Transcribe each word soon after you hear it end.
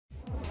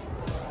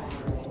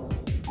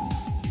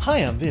Hi,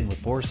 I'm Vin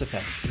with Boris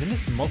Effects, and in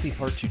this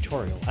multi-part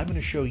tutorial, I'm going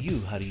to show you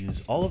how to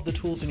use all of the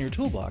tools in your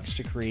toolbox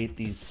to create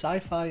these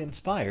sci-fi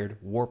inspired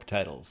warp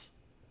titles.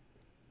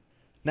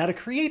 Now to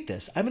create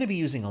this, I'm going to be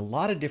using a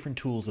lot of different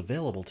tools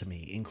available to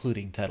me,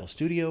 including Title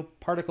Studio,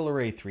 Particle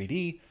Array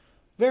 3D,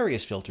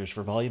 various filters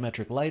for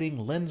volumetric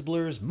lighting, lens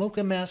blurs,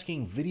 Mocha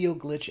masking, video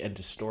glitch, and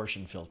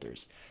distortion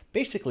filters.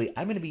 Basically,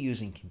 I'm going to be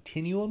using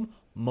Continuum,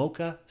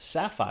 Mocha,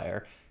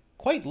 Sapphire,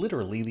 quite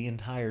literally the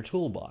entire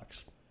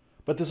toolbox.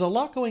 But there's a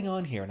lot going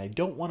on here, and I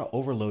don't want to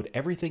overload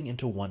everything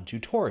into one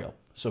tutorial.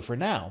 So for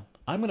now,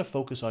 I'm going to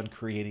focus on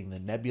creating the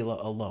Nebula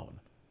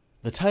alone.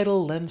 The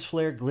title, lens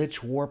flare,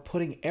 glitch, warp,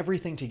 putting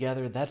everything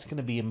together, that's going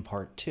to be in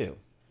part 2.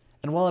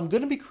 And while I'm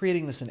going to be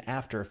creating this in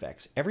After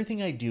Effects,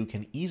 everything I do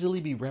can easily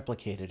be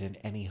replicated in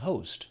any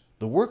host.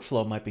 The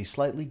workflow might be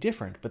slightly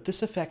different, but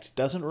this effect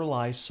doesn't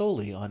rely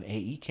solely on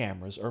AE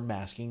cameras or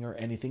masking or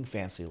anything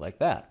fancy like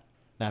that.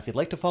 Now, if you'd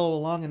like to follow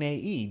along in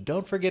AE,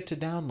 don't forget to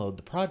download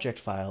the project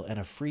file and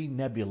a free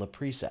Nebula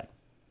preset.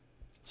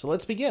 So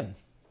let's begin.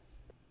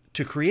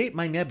 To create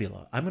my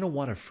Nebula, I'm going to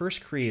want to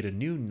first create a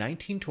new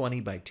 1920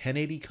 by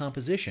 1080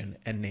 composition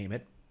and name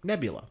it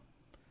Nebula.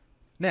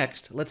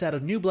 Next, let's add a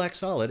new black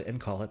solid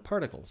and call it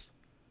Particles.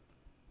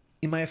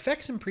 In my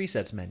Effects and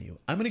Presets menu,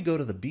 I'm going to go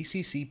to the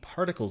BCC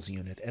Particles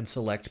unit and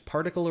select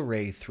Particle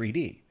Array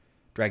 3D.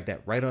 Drag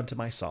that right onto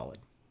my solid.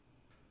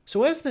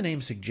 So as the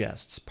name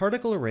suggests,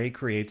 Particle Array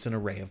creates an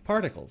array of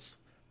particles.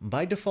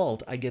 By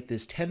default, I get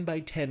this 10 by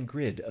 10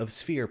 grid of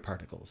sphere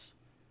particles.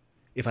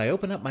 If I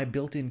open up my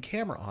built-in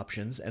camera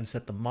options and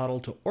set the model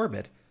to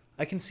orbit,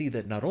 I can see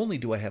that not only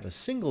do I have a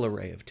single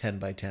array of 10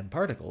 by 10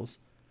 particles,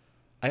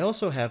 I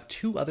also have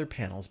two other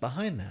panels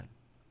behind that.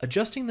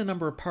 Adjusting the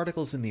number of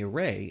particles in the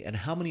array and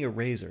how many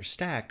arrays are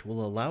stacked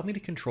will allow me to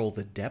control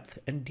the depth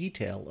and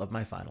detail of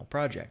my final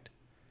project.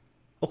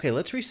 Okay,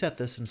 let's reset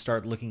this and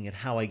start looking at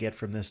how I get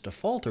from this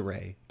default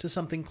array to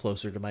something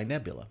closer to my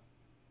nebula.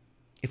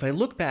 If I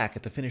look back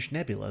at the finished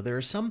nebula, there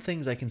are some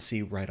things I can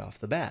see right off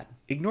the bat.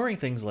 Ignoring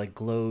things like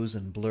glows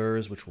and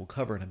blurs, which we'll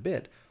cover in a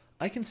bit,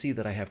 I can see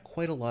that I have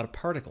quite a lot of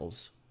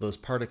particles. Those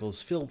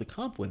particles fill the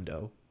comp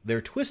window, they're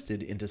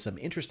twisted into some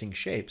interesting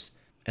shapes,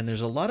 and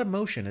there's a lot of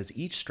motion as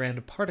each strand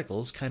of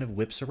particles kind of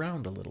whips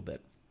around a little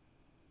bit.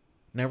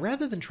 Now,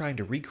 rather than trying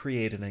to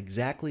recreate an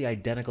exactly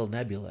identical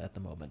nebula at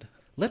the moment,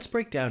 let's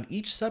break down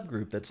each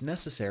subgroup that's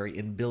necessary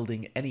in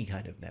building any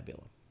kind of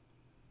nebula.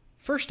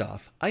 First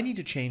off, I need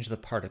to change the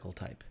particle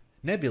type.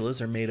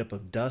 Nebulas are made up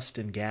of dust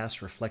and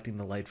gas reflecting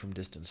the light from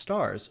distant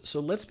stars, so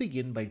let's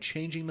begin by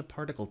changing the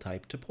particle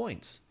type to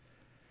points.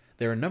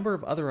 There are a number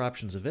of other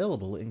options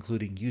available,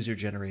 including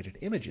user-generated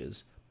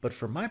images, but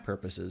for my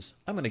purposes,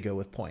 I'm going to go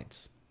with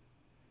points.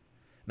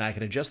 Now I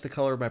can adjust the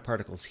color of my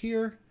particles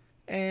here,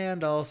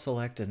 and I'll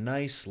select a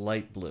nice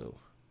light blue.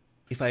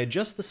 If I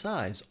adjust the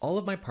size, all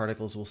of my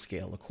particles will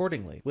scale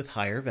accordingly, with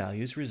higher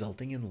values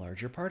resulting in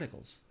larger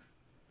particles.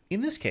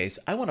 In this case,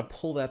 I want to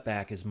pull that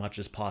back as much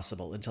as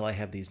possible until I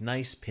have these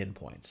nice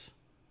pinpoints.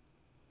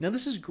 Now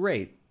this is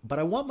great, but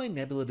I want my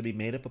nebula to be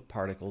made up of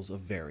particles of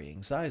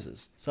varying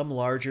sizes. Some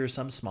larger,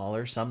 some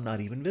smaller, some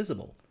not even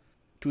visible.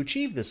 To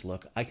achieve this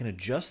look, I can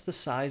adjust the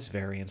size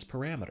variance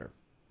parameter.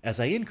 As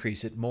I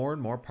increase it, more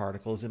and more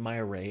particles in my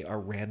array are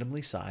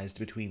randomly sized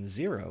between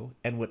 0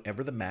 and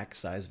whatever the max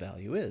size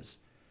value is.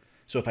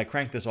 So if I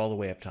crank this all the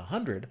way up to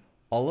 100,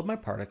 all of my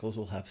particles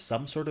will have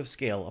some sort of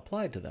scale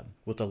applied to them,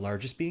 with the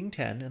largest being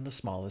 10 and the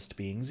smallest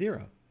being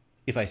 0.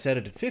 If I set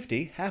it at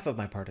 50, half of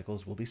my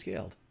particles will be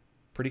scaled.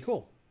 Pretty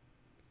cool.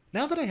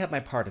 Now that I have my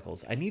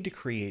particles, I need to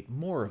create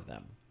more of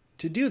them.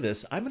 To do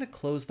this, I'm going to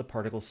close the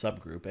particle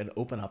subgroup and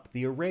open up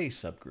the array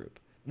subgroup.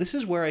 This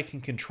is where I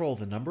can control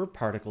the number of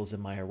particles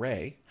in my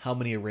array, how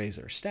many arrays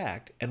are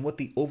stacked, and what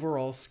the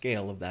overall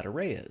scale of that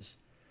array is.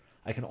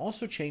 I can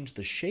also change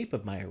the shape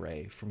of my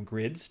array from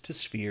grids to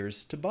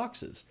spheres to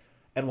boxes,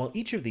 and while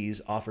each of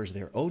these offers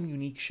their own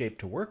unique shape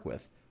to work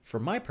with, for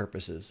my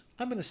purposes,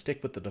 I'm going to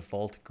stick with the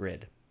default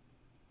grid.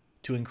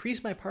 To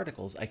increase my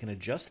particles, I can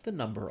adjust the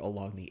number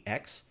along the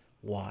X,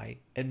 Y,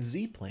 and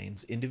Z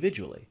planes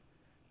individually.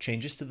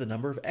 Changes to the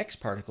number of X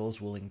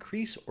particles will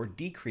increase or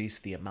decrease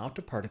the amount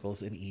of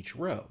particles in each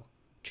row.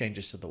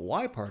 Changes to the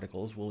Y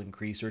particles will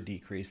increase or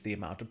decrease the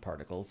amount of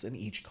particles in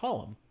each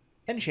column.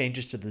 And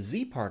changes to the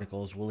Z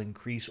particles will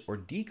increase or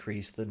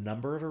decrease the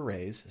number of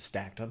arrays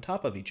stacked on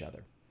top of each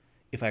other.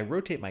 If I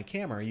rotate my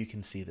camera, you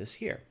can see this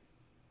here.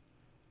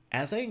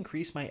 As I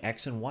increase my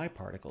X and Y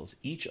particles,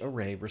 each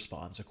array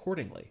responds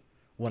accordingly.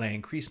 When I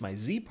increase my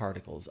Z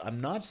particles, I'm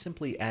not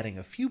simply adding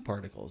a few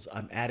particles,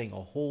 I'm adding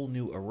a whole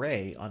new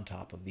array on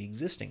top of the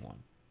existing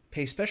one.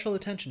 Pay special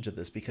attention to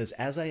this because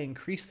as I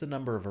increase the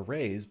number of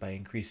arrays by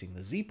increasing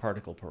the Z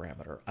particle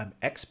parameter, I'm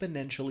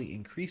exponentially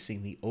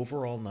increasing the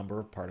overall number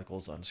of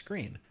particles on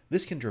screen.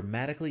 This can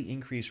dramatically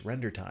increase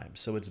render time,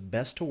 so it's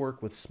best to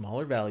work with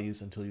smaller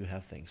values until you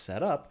have things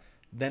set up,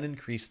 then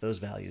increase those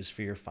values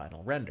for your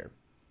final render.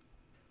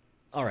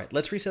 Alright,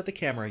 let's reset the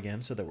camera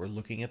again so that we're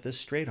looking at this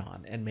straight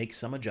on and make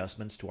some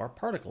adjustments to our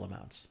particle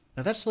amounts.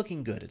 Now that's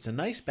looking good. It's a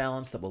nice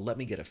balance that will let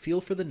me get a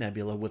feel for the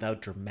nebula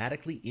without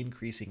dramatically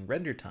increasing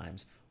render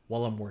times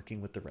while I'm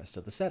working with the rest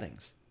of the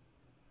settings.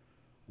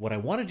 What I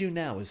want to do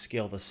now is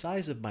scale the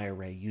size of my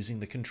array using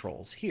the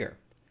controls here.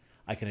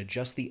 I can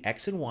adjust the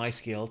X and Y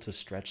scale to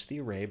stretch the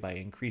array by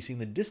increasing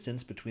the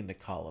distance between the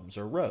columns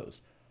or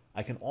rows.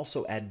 I can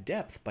also add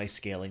depth by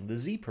scaling the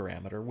Z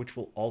parameter, which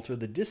will alter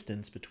the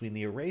distance between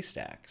the array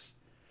stacks.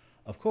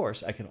 Of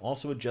course, I can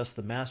also adjust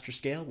the master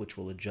scale, which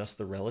will adjust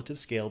the relative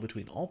scale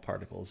between all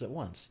particles at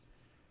once.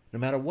 No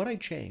matter what I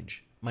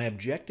change, my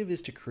objective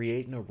is to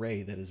create an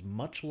array that is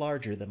much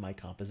larger than my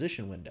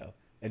composition window,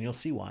 and you'll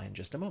see why in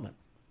just a moment.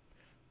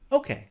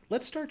 Okay,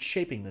 let's start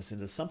shaping this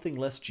into something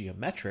less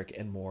geometric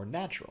and more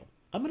natural.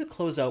 I'm going to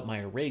close out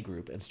my array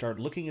group and start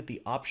looking at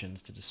the options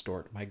to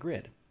distort my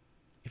grid.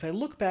 If I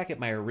look back at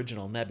my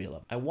original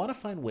nebula, I want to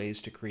find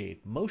ways to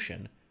create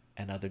motion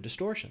and other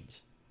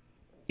distortions.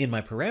 In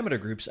my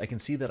parameter groups, I can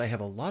see that I have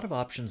a lot of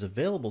options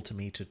available to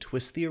me to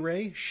twist the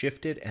array,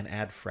 shift it, and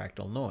add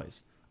fractal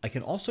noise. I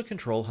can also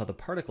control how the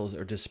particles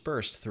are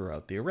dispersed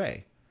throughout the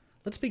array.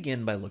 Let's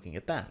begin by looking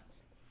at that.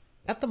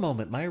 At the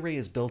moment, my array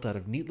is built out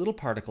of neat little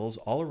particles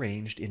all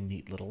arranged in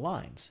neat little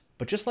lines.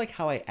 But just like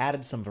how I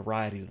added some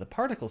variety to the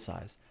particle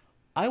size,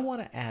 I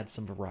want to add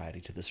some variety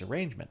to this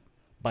arrangement.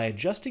 By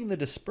adjusting the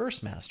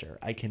disperse master,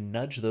 I can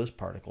nudge those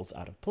particles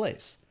out of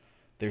place.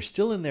 They're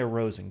still in their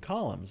rows and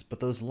columns, but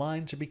those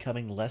lines are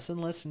becoming less and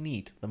less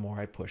neat the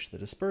more I push the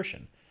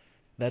dispersion.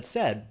 That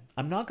said,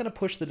 I'm not going to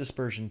push the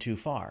dispersion too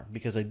far,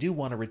 because I do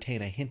want to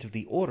retain a hint of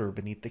the order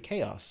beneath the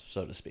chaos,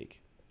 so to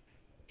speak.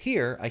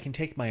 Here, I can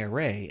take my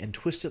array and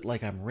twist it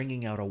like I'm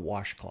wringing out a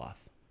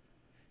washcloth.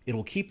 It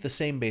will keep the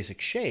same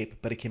basic shape,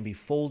 but it can be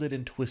folded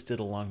and twisted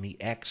along the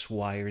X,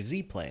 Y, or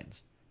Z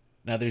planes.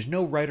 Now, there's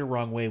no right or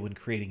wrong way when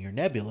creating your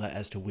nebula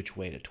as to which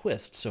way to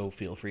twist, so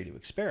feel free to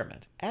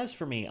experiment. As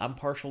for me, I'm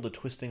partial to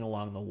twisting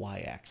along the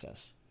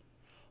Y-axis.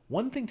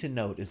 One thing to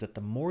note is that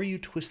the more you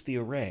twist the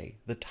array,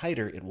 the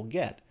tighter it will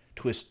get.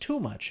 Twist too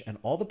much, and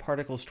all the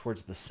particles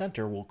towards the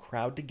center will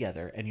crowd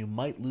together, and you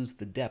might lose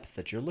the depth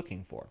that you're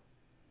looking for.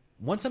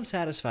 Once I'm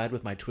satisfied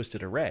with my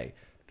twisted array,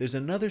 there's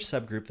another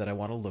subgroup that I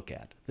want to look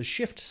at, the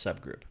shift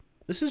subgroup.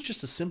 This is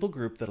just a simple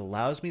group that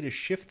allows me to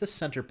shift the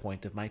center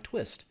point of my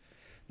twist.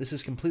 This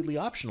is completely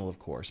optional, of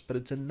course, but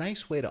it's a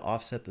nice way to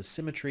offset the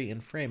symmetry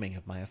and framing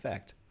of my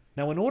effect.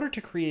 Now, in order to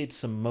create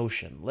some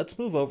motion, let's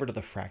move over to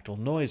the fractal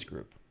noise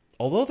group.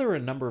 Although there are a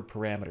number of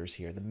parameters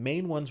here, the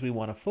main ones we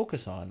want to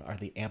focus on are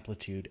the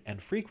amplitude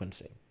and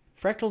frequency.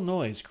 Fractal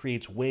noise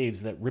creates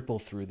waves that ripple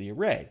through the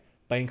array.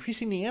 By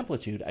increasing the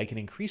amplitude, I can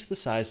increase the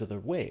size of the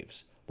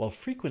waves, while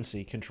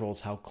frequency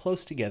controls how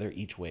close together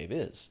each wave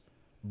is.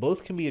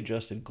 Both can be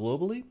adjusted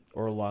globally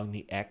or along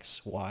the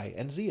X, Y,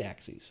 and Z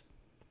axes.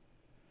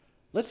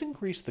 Let's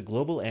increase the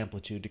global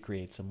amplitude to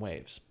create some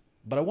waves,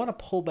 but I want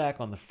to pull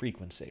back on the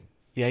frequency.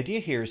 The idea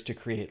here is to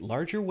create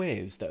larger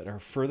waves that are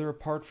further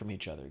apart from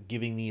each other,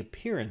 giving the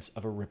appearance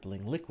of a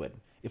rippling liquid.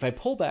 If I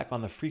pull back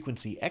on the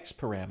frequency X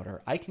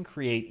parameter, I can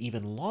create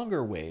even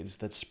longer waves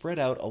that spread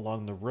out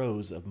along the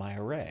rows of my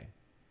array.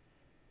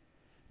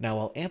 Now,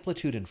 while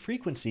amplitude and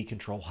frequency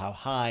control how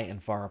high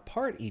and far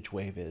apart each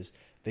wave is,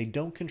 they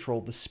don't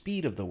control the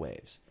speed of the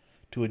waves.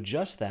 To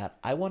adjust that,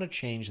 I want to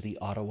change the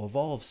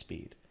auto-evolve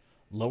speed.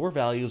 Lower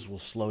values will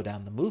slow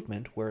down the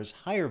movement, whereas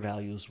higher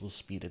values will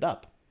speed it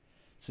up.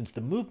 Since the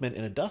movement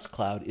in a dust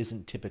cloud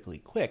isn't typically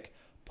quick,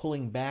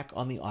 pulling back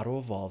on the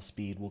auto-evolve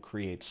speed will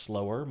create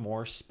slower,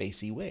 more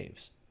spacey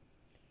waves.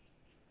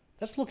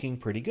 That's looking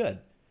pretty good.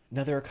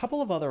 Now, there are a couple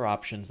of other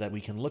options that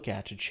we can look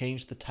at to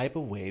change the type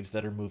of waves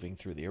that are moving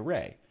through the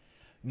array.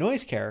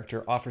 Noise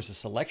Character offers a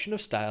selection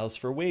of styles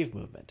for wave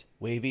movement: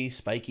 wavy,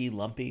 spiky,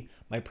 lumpy.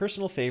 My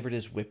personal favorite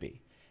is whippy.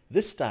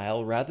 This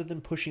style, rather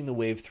than pushing the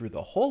wave through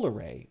the whole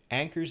array,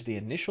 anchors the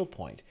initial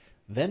point,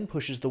 then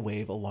pushes the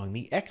wave along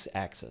the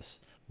X-axis,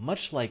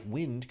 much like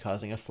wind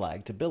causing a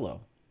flag to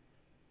billow.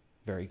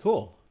 Very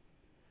cool.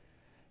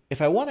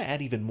 If I want to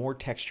add even more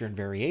texture and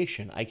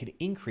variation, I can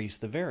increase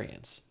the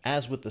variance.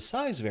 As with the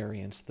size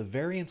variance, the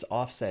variance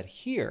offset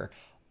here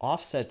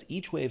offsets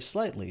each wave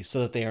slightly so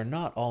that they are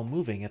not all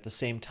moving at the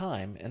same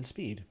time and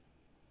speed.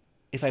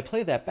 If I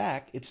play that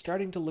back, it's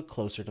starting to look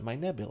closer to my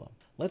nebula.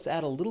 Let's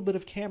add a little bit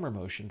of camera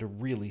motion to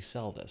really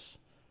sell this.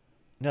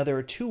 Now, there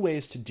are two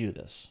ways to do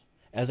this.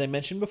 As I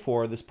mentioned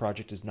before, this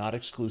project is not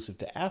exclusive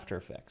to After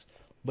Effects,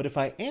 but if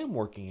I am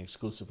working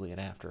exclusively in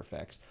After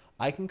Effects,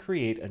 I can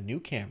create a new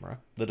camera.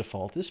 The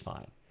default is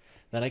fine.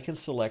 Then I can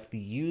select the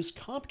Use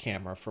Comp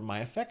Camera from my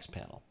effects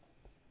panel.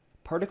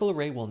 Particle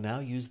Array will now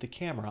use the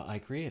camera I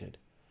created.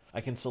 I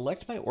can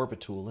select my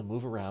orbit tool and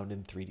move around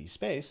in 3D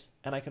space,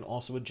 and I can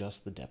also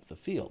adjust the depth of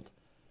field.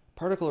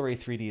 Particle Array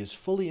 3D is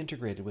fully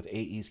integrated with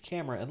AE's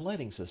camera and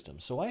lighting system,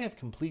 so I have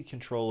complete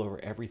control over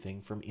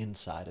everything from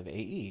inside of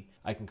AE.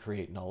 I can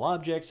create null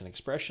objects and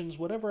expressions,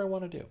 whatever I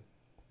want to do.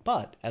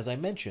 But, as I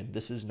mentioned,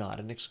 this is not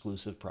an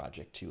exclusive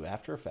project to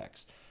After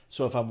Effects.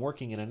 So if I'm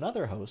working in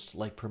another host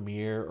like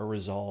Premiere or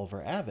Resolve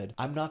or Avid,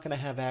 I'm not going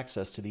to have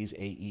access to these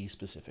AE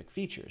specific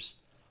features.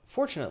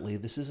 Fortunately,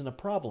 this isn't a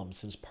problem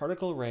since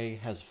Particle Array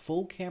has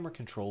full camera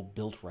control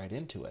built right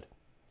into it.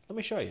 Let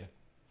me show you.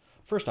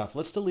 First off,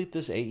 let's delete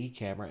this AE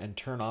camera and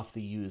turn off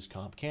the Use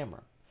Comp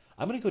camera.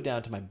 I'm going to go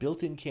down to my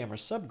built-in camera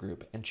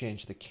subgroup and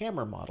change the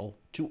camera model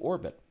to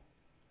Orbit.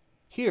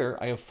 Here,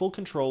 I have full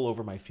control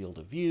over my field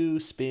of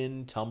view,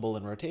 spin, tumble,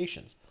 and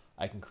rotations.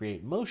 I can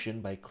create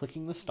motion by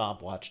clicking the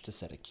stopwatch to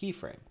set a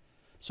keyframe.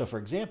 So for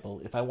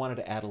example, if I wanted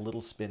to add a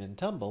little spin and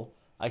tumble,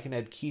 I can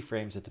add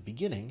keyframes at the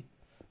beginning,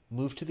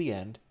 move to the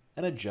end,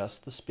 and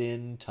adjust the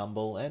spin,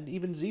 tumble, and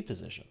even Z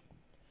position.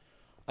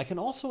 I can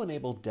also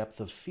enable depth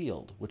of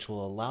field, which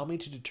will allow me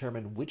to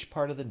determine which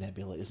part of the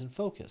nebula is in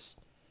focus.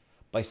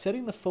 By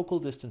setting the focal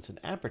distance and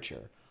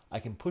aperture, I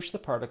can push the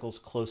particles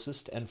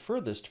closest and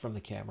furthest from the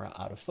camera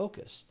out of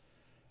focus.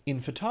 In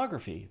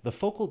photography, the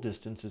focal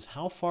distance is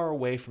how far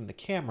away from the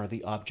camera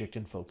the object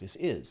in focus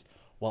is,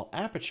 while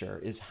aperture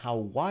is how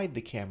wide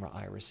the camera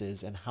iris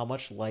is and how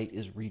much light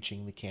is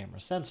reaching the camera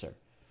sensor.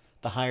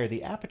 The higher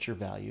the aperture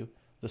value,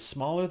 the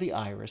smaller the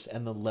iris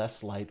and the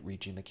less light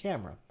reaching the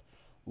camera.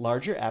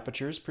 Larger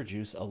apertures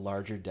produce a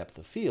larger depth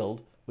of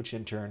field, which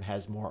in turn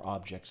has more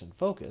objects in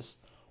focus,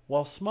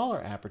 while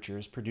smaller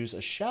apertures produce a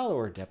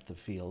shallower depth of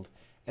field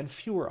and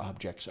fewer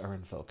objects are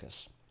in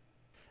focus.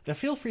 Now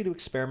feel free to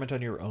experiment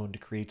on your own to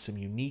create some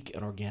unique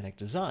and organic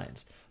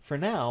designs. For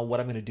now,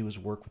 what I'm going to do is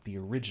work with the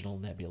original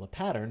nebula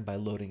pattern by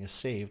loading a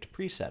saved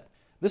preset.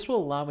 This will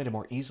allow me to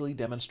more easily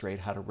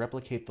demonstrate how to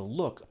replicate the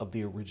look of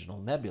the original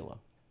nebula.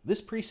 This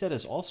preset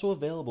is also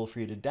available for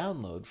you to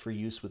download for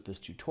use with this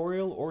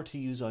tutorial or to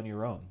use on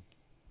your own.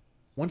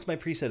 Once my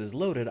preset is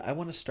loaded, I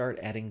want to start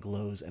adding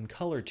glows and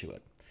color to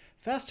it.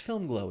 Fast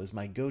film glow is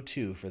my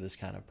go-to for this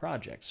kind of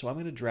project, so I'm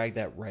going to drag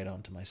that right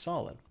onto my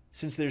solid.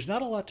 Since there's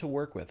not a lot to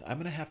work with, I'm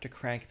going to have to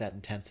crank that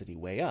intensity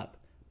way up.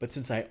 But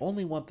since I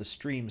only want the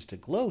streams to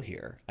glow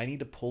here, I need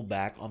to pull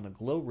back on the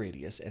glow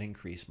radius and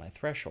increase my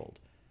threshold.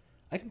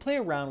 I can play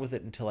around with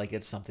it until I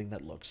get something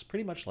that looks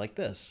pretty much like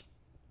this.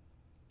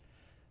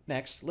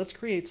 Next, let's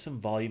create some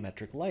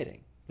volumetric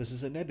lighting. This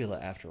is a nebula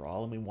after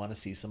all, and we want to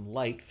see some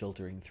light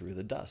filtering through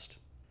the dust.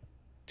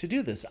 To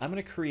do this, I'm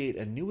going to create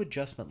a new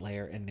adjustment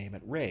layer and name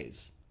it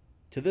Rays.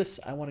 To this,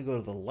 I want to go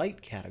to the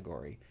Light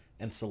category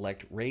and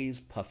select Rays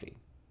Puffy.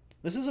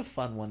 This is a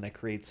fun one that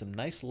creates some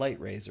nice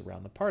light rays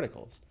around the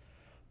particles.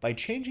 By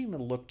changing the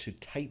look to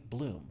Tight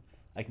Bloom,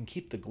 I can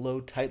keep the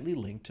glow tightly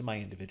linked to my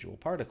individual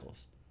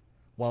particles.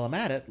 While I'm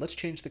at it, let's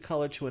change the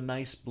color to a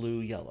nice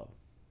blue-yellow.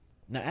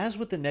 Now, as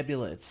with the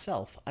nebula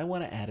itself, I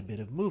want to add a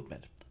bit of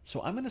movement.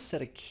 So I'm going to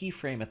set a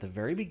keyframe at the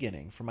very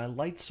beginning for my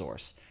light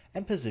source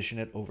and position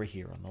it over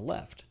here on the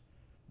left.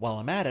 While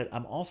I'm at it,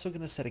 I'm also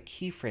going to set a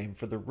keyframe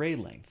for the ray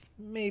length,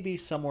 maybe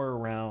somewhere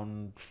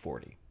around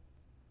 40.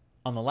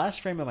 On the last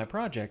frame of my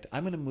project,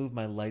 I'm going to move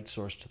my light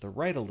source to the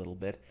right a little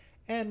bit,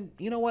 and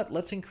you know what,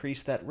 let's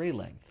increase that ray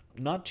length.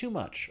 Not too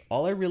much.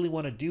 All I really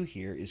want to do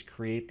here is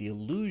create the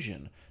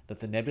illusion that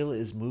the nebula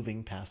is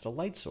moving past a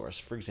light source,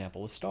 for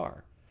example a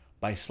star.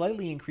 By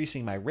slightly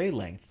increasing my ray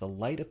length, the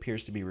light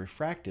appears to be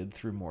refracted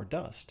through more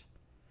dust.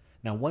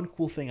 Now one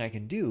cool thing I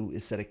can do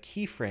is set a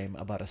keyframe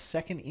about a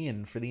second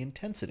in for the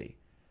intensity.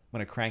 I'm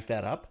going to crank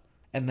that up,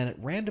 and then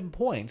at random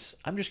points,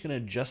 I'm just going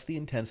to adjust the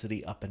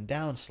intensity up and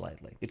down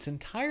slightly. It's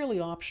entirely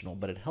optional,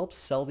 but it helps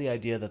sell the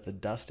idea that the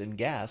dust and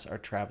gas are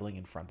traveling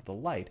in front of the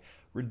light,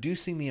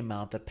 reducing the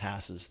amount that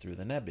passes through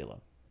the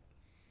nebula.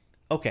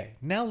 Okay,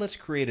 now let's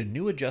create a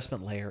new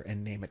adjustment layer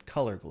and name it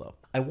Color Glow.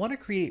 I want to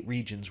create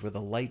regions where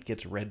the light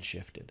gets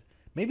redshifted.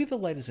 Maybe the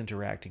light is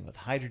interacting with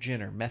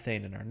hydrogen or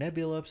methane in our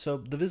nebula, so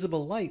the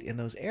visible light in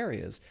those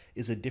areas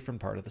is a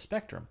different part of the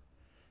spectrum.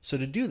 So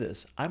to do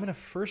this, I'm going to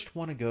first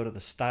want to go to the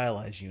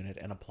Stylize unit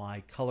and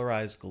apply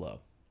Colorized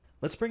Glow.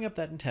 Let's bring up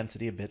that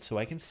intensity a bit so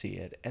I can see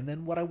it, and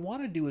then what I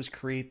want to do is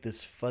create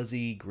this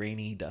fuzzy,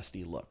 grainy,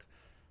 dusty look.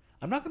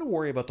 I'm not going to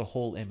worry about the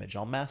whole image,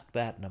 I'll mask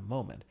that in a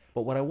moment,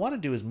 but what I want to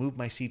do is move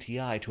my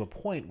CTI to a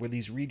point where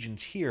these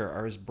regions here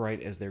are as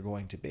bright as they're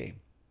going to be.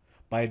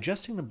 By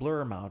adjusting the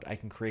blur amount, I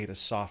can create a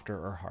softer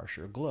or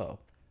harsher glow.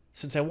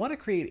 Since I want to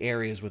create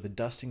areas where the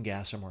dust and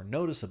gas are more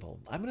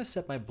noticeable, I'm going to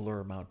set my blur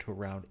amount to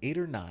around 8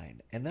 or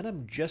 9, and then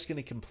I'm just going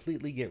to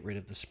completely get rid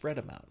of the spread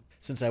amount.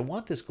 Since I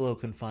want this glow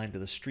confined to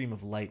the stream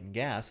of light and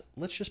gas,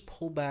 let's just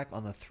pull back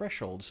on the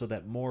threshold so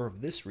that more of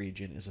this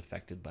region is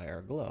affected by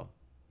our glow.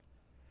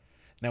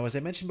 Now, as I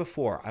mentioned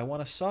before, I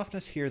want a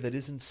softness here that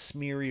isn't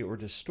smeary or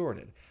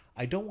distorted.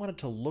 I don't want it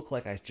to look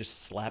like I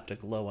just slapped a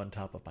glow on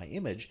top of my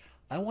image.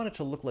 I want it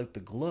to look like the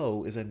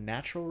glow is a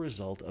natural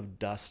result of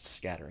dust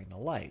scattering the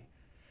light.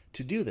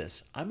 To do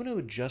this, I'm going to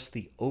adjust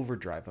the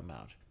overdrive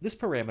amount. This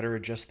parameter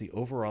adjusts the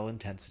overall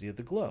intensity of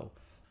the glow.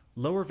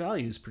 Lower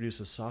values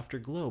produce a softer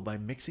glow by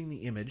mixing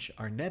the image,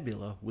 our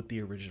nebula, with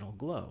the original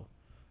glow.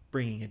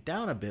 Bringing it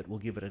down a bit will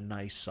give it a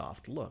nice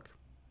soft look.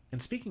 And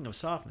speaking of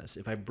softness,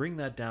 if I bring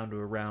that down to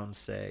around,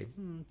 say,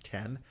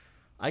 10,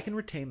 I can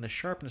retain the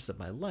sharpness of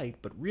my light,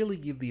 but really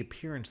give the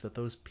appearance that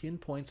those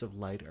pinpoints of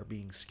light are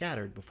being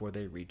scattered before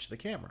they reach the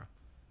camera.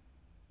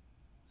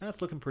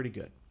 That's looking pretty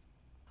good.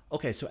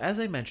 Okay, so as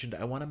I mentioned,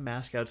 I want to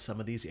mask out some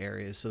of these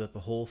areas so that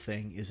the whole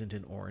thing isn't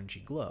an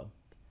orangey glow.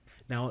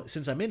 Now,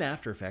 since I'm in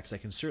After Effects, I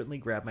can certainly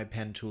grab my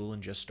pen tool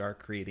and just start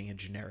creating a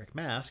generic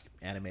mask,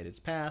 animate its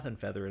path, and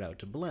feather it out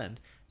to blend,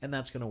 and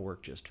that's going to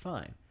work just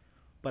fine.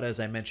 But as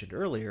I mentioned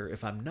earlier,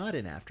 if I'm not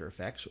in After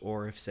Effects,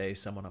 or if, say,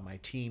 someone on my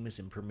team is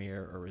in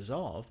Premiere or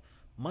Resolve,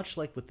 much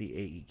like with the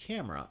AE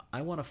camera,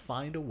 I want to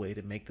find a way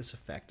to make this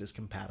effect as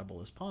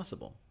compatible as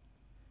possible.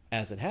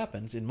 As it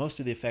happens, in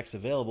most of the effects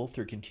available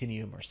through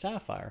Continuum or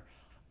Sapphire,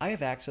 I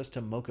have access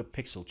to Mocha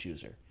Pixel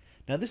Chooser.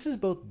 Now this is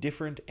both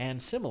different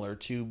and similar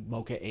to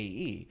Mocha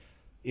AE,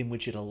 in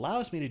which it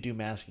allows me to do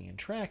masking and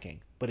tracking,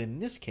 but in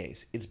this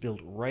case, it's built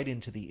right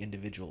into the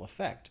individual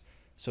effect.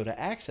 So to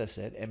access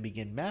it and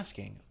begin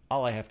masking,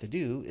 all I have to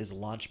do is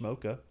launch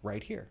Mocha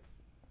right here.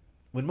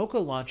 When Mocha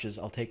launches,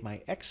 I'll take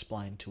my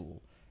X-Spline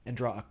tool and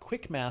draw a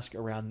quick mask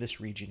around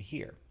this region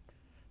here.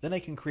 Then I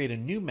can create a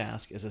new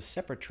mask as a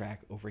separate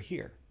track over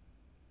here.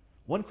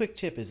 One quick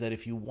tip is that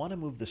if you want to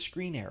move the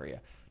screen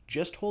area,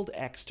 just hold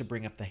X to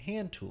bring up the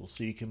hand tool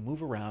so you can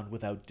move around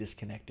without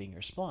disconnecting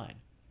your spline.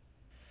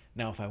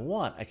 Now if I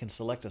want, I can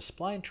select a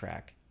spline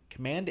track,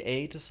 Command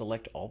A to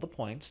select all the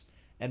points,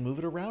 and move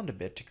it around a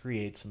bit to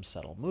create some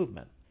subtle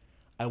movement.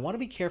 I want to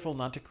be careful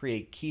not to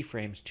create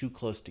keyframes too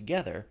close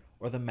together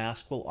or the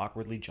mask will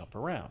awkwardly jump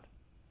around.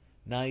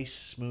 Nice,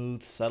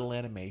 smooth, subtle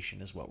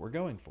animation is what we're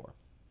going for.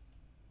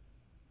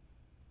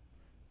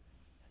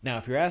 Now,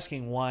 if you're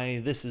asking why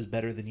this is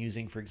better than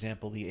using, for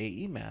example, the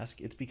AE mask,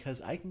 it's because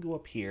I can go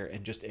up here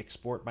and just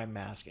export my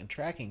mask and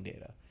tracking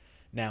data.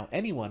 Now,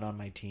 anyone on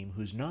my team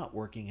who's not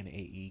working in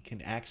AE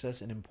can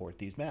access and import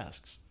these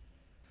masks.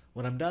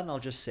 When I'm done, I'll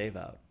just save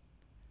out.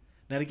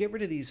 Now, to get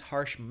rid of these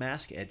harsh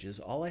mask edges,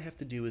 all I have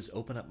to do is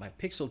open up my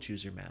Pixel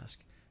Chooser mask,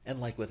 and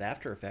like with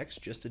After Effects,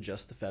 just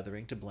adjust the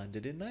feathering to blend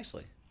it in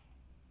nicely.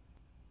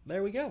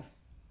 There we go.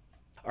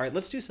 Alright,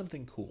 let's do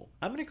something cool.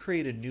 I'm going to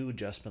create a new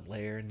adjustment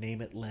layer and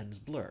name it Lens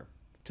Blur.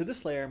 To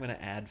this layer, I'm going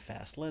to add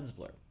Fast Lens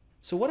Blur.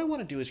 So what I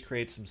want to do is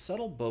create some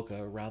subtle bokeh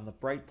around the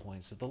bright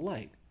points of the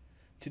light.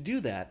 To do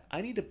that,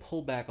 I need to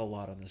pull back a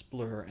lot on this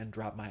blur and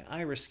drop my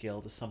iris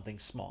scale to something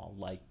small,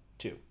 like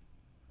 2.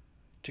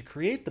 To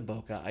create the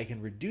bokeh, I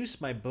can reduce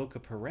my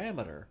bokeh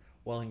parameter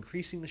while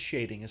increasing the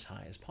shading as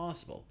high as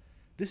possible.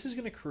 This is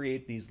going to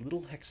create these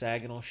little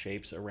hexagonal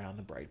shapes around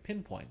the bright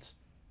pinpoints.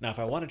 Now if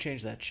I want to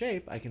change that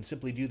shape, I can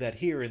simply do that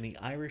here in the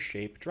iris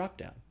shape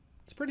dropdown.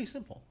 It's pretty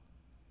simple.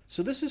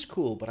 So this is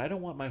cool, but I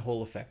don't want my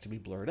whole effect to be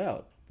blurred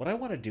out. What I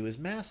want to do is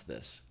mask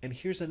this, and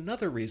here's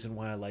another reason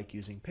why I like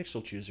using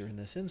Pixel Chooser in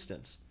this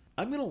instance.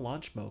 I'm going to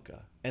launch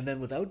Mocha, and then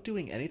without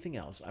doing anything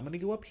else, I'm going to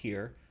go up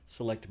here,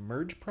 select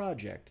Merge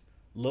Project,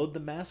 load the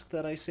mask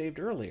that I saved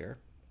earlier,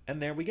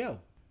 and there we go.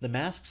 The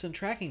masks and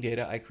tracking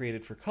data I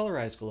created for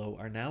colorized glow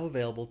are now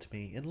available to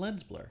me in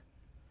Lens Blur.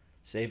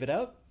 Save it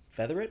out,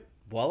 feather it,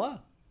 voila!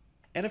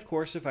 And of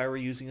course, if I were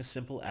using a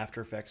simple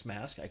After Effects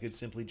mask, I could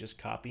simply just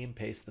copy and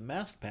paste the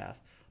mask path.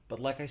 But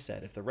like I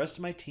said, if the rest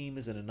of my team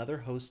is in another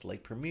host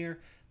like Premiere,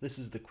 this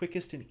is the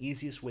quickest and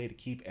easiest way to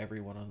keep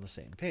everyone on the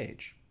same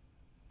page.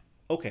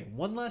 Okay,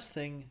 one last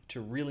thing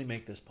to really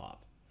make this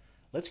pop.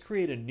 Let's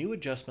create a new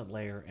adjustment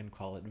layer and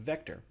call it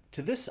Vector.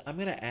 To this, I'm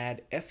going to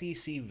add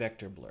FEC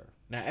Vector Blur.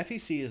 Now,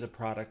 FEC is a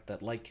product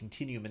that, like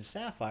Continuum and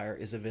Sapphire,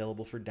 is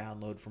available for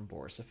download from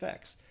Boris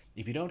Effects.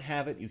 If you don't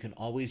have it, you can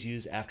always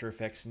use After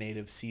Effects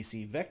native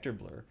CC Vector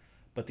Blur,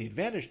 but the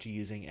advantage to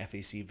using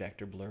FEC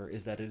Vector Blur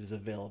is that it is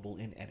available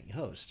in any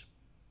host.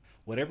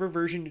 Whatever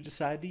version you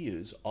decide to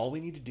use, all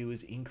we need to do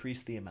is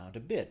increase the amount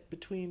a bit,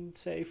 between,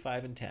 say,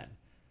 5 and 10.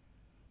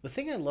 The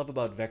thing I love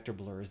about Vector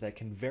Blur is that it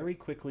can very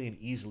quickly and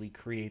easily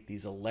create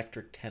these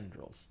electric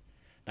tendrils.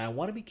 Now I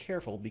want to be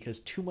careful because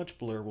too much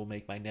blur will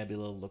make my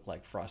nebula look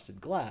like frosted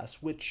glass,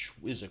 which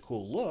is a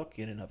cool look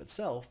in and of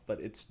itself, but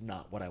it's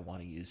not what I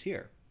want to use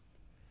here.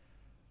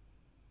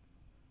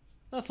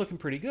 That's looking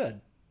pretty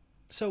good.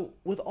 So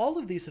with all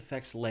of these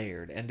effects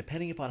layered, and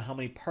depending upon how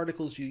many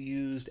particles you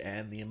used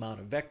and the amount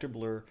of vector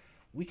blur,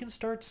 we can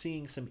start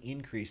seeing some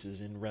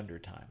increases in render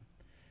time.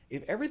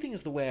 If everything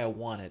is the way I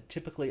want it,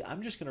 typically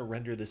I'm just going to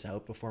render this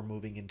out before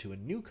moving into a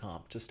new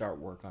comp to start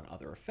work on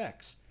other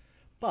effects.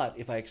 But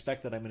if I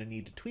expect that I'm going to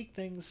need to tweak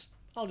things,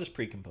 I'll just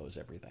pre-compose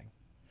everything.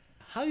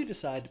 How you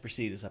decide to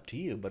proceed is up to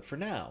you, but for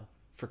now,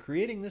 for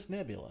creating this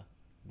nebula,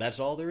 that's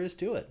all there is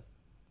to it.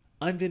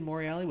 I'm Vin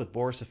Moriali with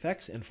Boris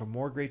Effects, and for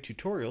more great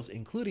tutorials,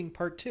 including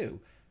part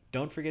 2,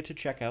 don't forget to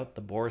check out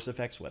the Boris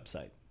Effects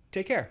website.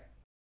 Take care!